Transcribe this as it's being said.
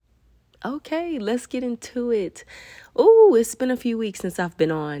Okay, let's get into it. Oh, it's been a few weeks since I've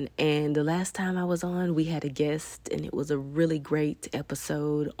been on, and the last time I was on, we had a guest, and it was a really great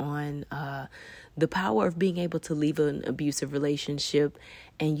episode on the power of being able to leave an abusive relationship.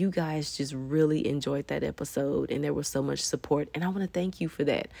 And you guys just really enjoyed that episode, and there was so much support, and I want to thank you for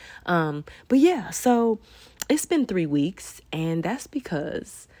that. But yeah, so it's been 3 weeks, and that's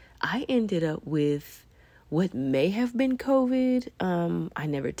because I ended up with what may have been COVID. I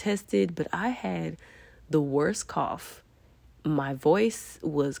never tested, but I had the worst cough. My voice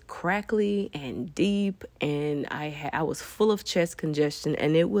was crackly and deep, and I was full of chest congestion,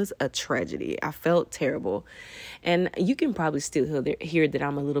 and it was a tragedy. I felt terrible. And you can probably still hear that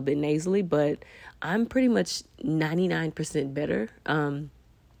I'm a little bit nasally, but I'm pretty much 99% better.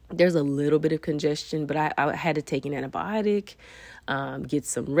 There's a little bit of congestion, but I had to take an antibiotic, get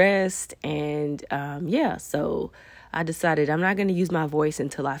some rest. And so I decided I'm not going to use my voice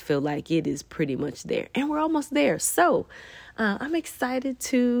until I feel like it is pretty much there. And we're almost there. So I'm excited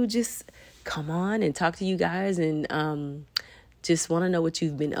to just come on and talk to you guys and just want to know what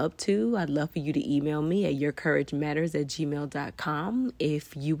you've been up to. I'd love for you to email me at yourcouragematters@gmail.com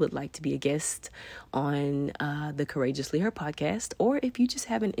if you would like to be a guest on the Courageously Her podcast, or if you just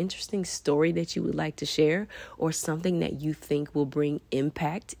have an interesting story that you would like to share or something that you think will bring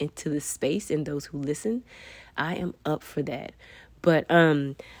impact into the space and those who listen. I am up for that. But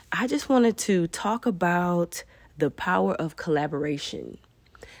I just wanted to talk about the power of collaboration.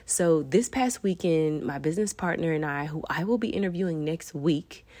 So this past weekend, my business partner and I, who I will be interviewing next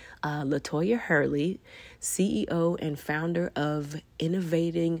week, Latoya Hurley, CEO and founder of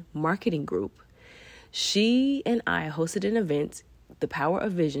Innovating Marketing Group. She and I hosted an event, The Power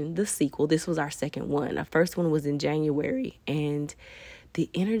of Vision, the sequel. This was our second one. Our first one was in January, and the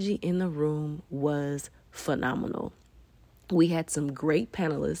energy in the room was phenomenal. We had some great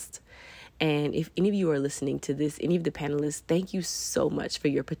panelists. And if any of you are listening to this, any of the panelists, thank you so much for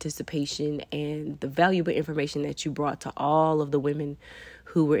your participation and the valuable information that you brought to all of the women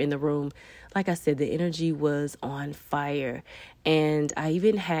who were in the room. Like I said, the energy was on fire. And I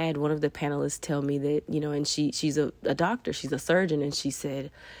even had one of the panelists tell me that, and she's a doctor, she's a surgeon, and she said,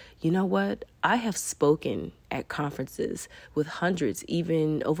 you know what? I have spoken at conferences with hundreds,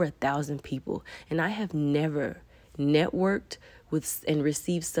 even over 1,000 people, and I have never networked with and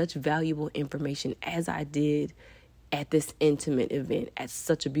received such valuable information as I did at this intimate event at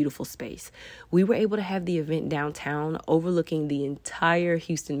such a beautiful space. We were able to have the event downtown overlooking the entire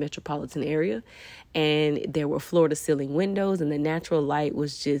Houston metropolitan area, and there were floor-to-ceiling windows, and the natural light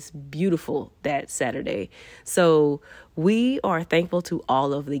was just beautiful that Saturday. So we are thankful to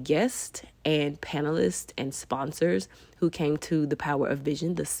all of the guests and panelists and sponsors who came to The Power of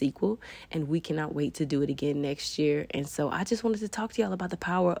Vision, the sequel, and we cannot wait to do it again next year. And so I just wanted to talk to y'all about the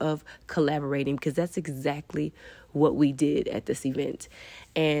power of collaborating, because that's exactly what we did at this event.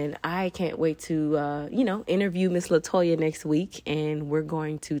 And I can't wait to, interview Miss Latoya next week, and we're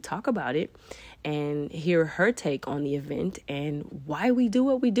going to talk about it and hear her take on the event and why we do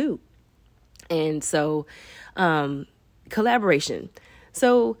what we do. And so, collaboration.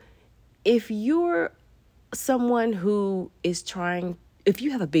 So if you're someone who is if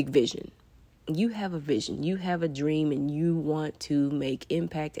you have a big vision, you have a dream, and you want to make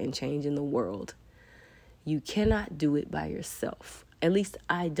impact and change in the world, you cannot do it by yourself. At least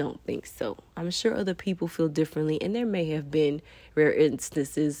I don't think so. I'm sure other people feel differently, and there may have been rare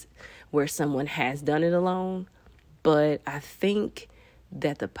instances where someone has done it alone, but I think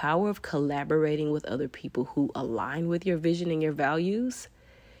that the power of collaborating with other people who align with your vision and your values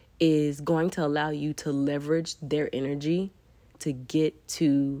is going to allow you to leverage their energy to get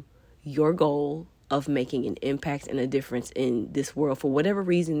to your goal of making an impact and a difference in this world for whatever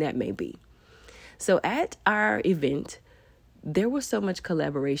reason that may be. So at our event, there was so much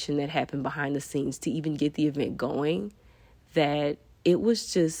collaboration that happened behind the scenes to even get the event going that it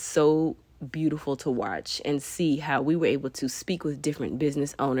was just so beautiful to watch and see how we were able to speak with different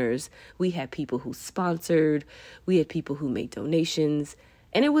business owners. We had people who sponsored, we had people who made donations,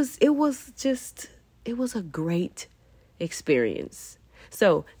 and it was a great experience.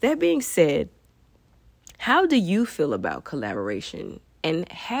 So that being said, how do you feel about collaboration?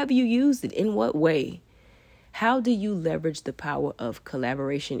 And have you used it? In what way? How do you leverage the power of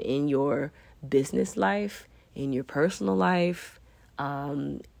collaboration in your business life, in your personal life,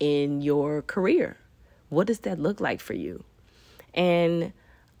 in your career? What does that look like for you? And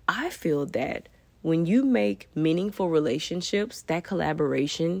I feel that when you make meaningful relationships, that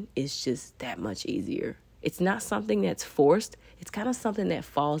collaboration is just that much easier. It's not something that's forced. It's kind of something that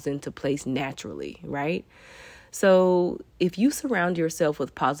falls into place naturally, right? So if you surround yourself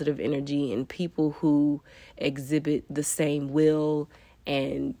with positive energy and people who exhibit the same will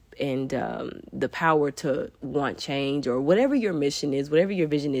and the power to want change, or whatever your mission is, whatever your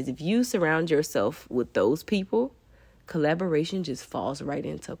vision is, if you surround yourself with those people, collaboration just falls right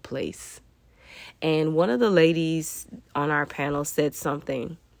into place. And one of the ladies on our panel said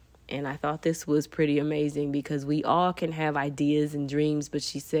something, and I thought this was pretty amazing, because we all can have ideas and dreams, but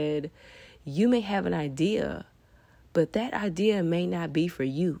she said, you may have an idea, but that idea may not be for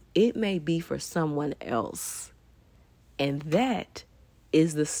you. It may be for someone else. And that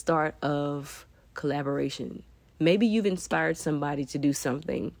is the start of collaboration. Maybe you've inspired somebody to do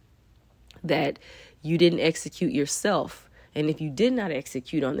something that you didn't execute yourself. And if you did not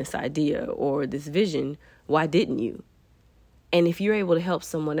execute on this idea or this vision, why didn't you? And if you're able to help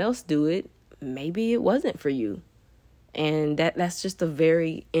someone else do it, maybe it wasn't for you. And that's just a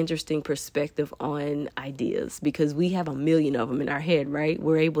very interesting perspective on ideas, because we have a million of them in our head, right?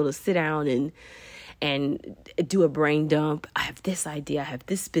 We're able to sit down and do a brain dump. I have this idea. I have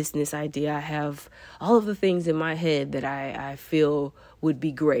this business idea. I have all of the things in my head that I feel would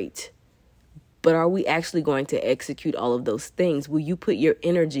be great. But are we actually going to execute all of those things? Will you put your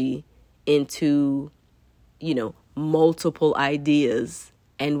energy into, multiple ideas?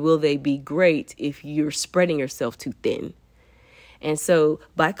 And will they be great if you're spreading yourself too thin? And so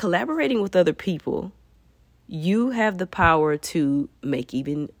by collaborating with other people, you have the power to make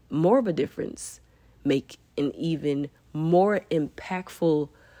even more of a difference, make an even more impactful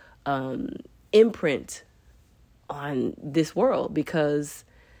imprint on this world, because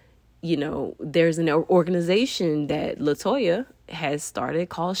there's an organization that LaToya has started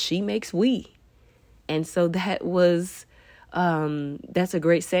called She Makes We. And so that was, that's a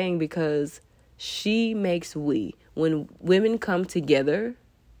great saying, because she makes we. When women come together,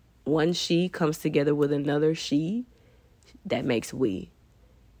 one she comes together with another she, that makes we.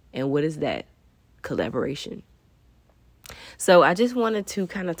 And what is that? Collaboration. So I just wanted to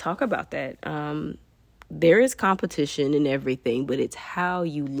kind of talk about that. There is competition in everything, but it's how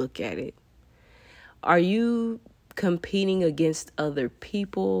you look at it. Are you competing against other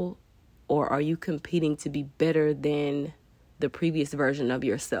people, or are you competing to be better than the previous version of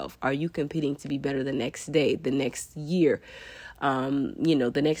yourself? Are you competing to be better the next day, the next year,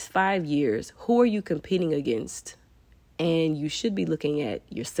 the next 5 years? Who are you competing against? And you should be looking at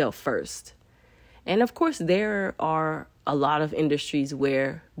yourself first. And of course, there are a lot of industries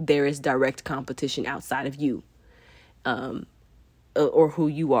where there is direct competition outside of you, or who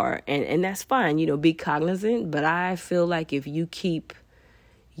you are. And that's fine, be cognizant. But I feel like if you keep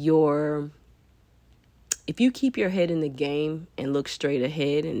your head in the game and look straight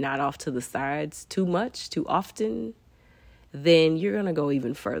ahead and not off to the sides too much, too often, then you're going to go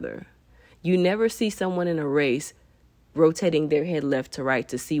even further. You never see someone in a race rotating their head left to right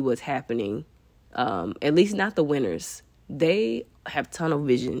to see what's happening. At least not the winners. They have tunnel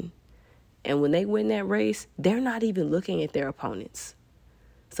vision. And when they win that race, they're not even looking at their opponents.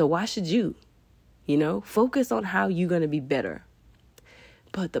 So why should you? Focus on how you're going to be better.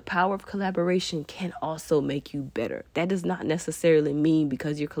 But the power of collaboration can also make you better. That does not necessarily mean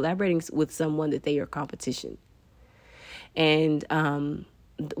because you're collaborating with someone that they are competition. And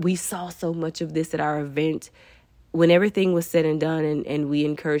we saw so much of this at our event when everything was said and done, and we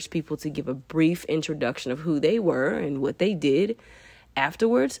encouraged people to give a brief introduction of who they were and what they did.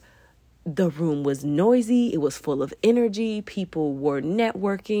 Afterwards, the room was noisy. It was full of energy. People were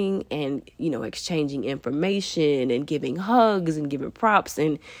networking and, exchanging information and giving hugs and giving props.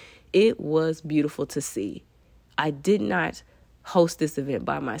 And it was beautiful to see. I did not host this event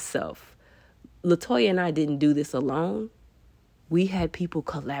by myself. LaToya and I didn't do this alone. We had people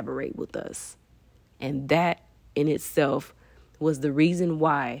collaborate with us. And that in itself was the reason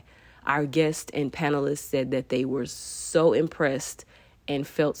why our guests and panelists said that they were so impressed and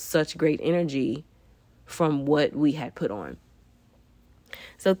felt such great energy from what we had put on.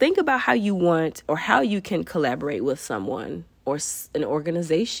 So think about how you want or how you can collaborate with someone or an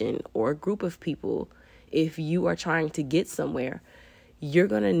organization or a group of people. If you are trying to get somewhere, you're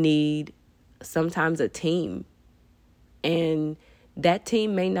going to need sometimes a team. And that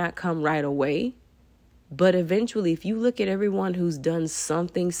team may not come right away. But eventually, if you look at everyone who's done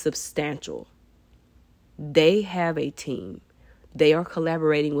something substantial, they have a team. They are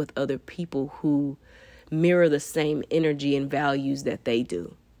collaborating with other people who mirror the same energy and values that they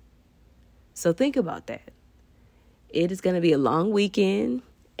do. So think about that. It is going to be a long weekend,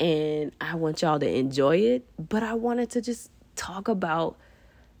 and I want y'all to enjoy it. But I wanted to just talk about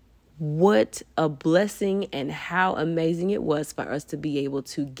what a blessing and how amazing it was for us to be able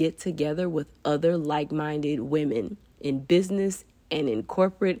to get together with other like-minded women in business and in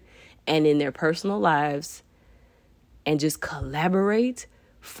corporate and in their personal lives and just collaborate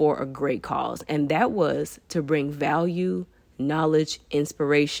for a great cause. And that was to bring value, knowledge,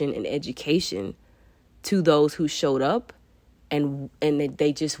 inspiration, and education to those who showed up and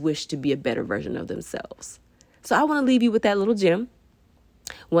they just wish to be a better version of themselves. So I want to leave you with that little gem.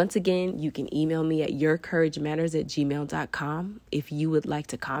 Once again, you can email me at yourcouragematters@gmail.com if you would like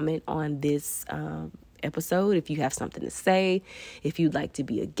to comment on this episode, if you have something to say, if you'd like to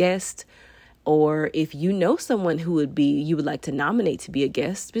be a guest, or if you know someone who you would like to nominate to be a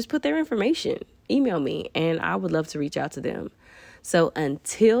guest, just put their information. Email me and I would love to reach out to them. So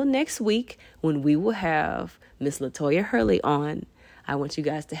until next week, when we will have Miss Latoya Hurley on, I want you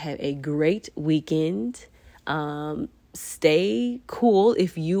guys to have a great weekend. Stay cool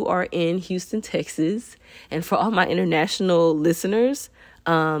if you are in Houston, Texas. And for all my international listeners,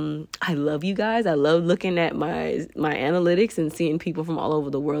 I love you guys. I love looking at my analytics and seeing people from all over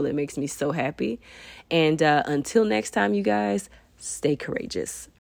the world. It makes me so happy. And until next time, you guys, stay courageous.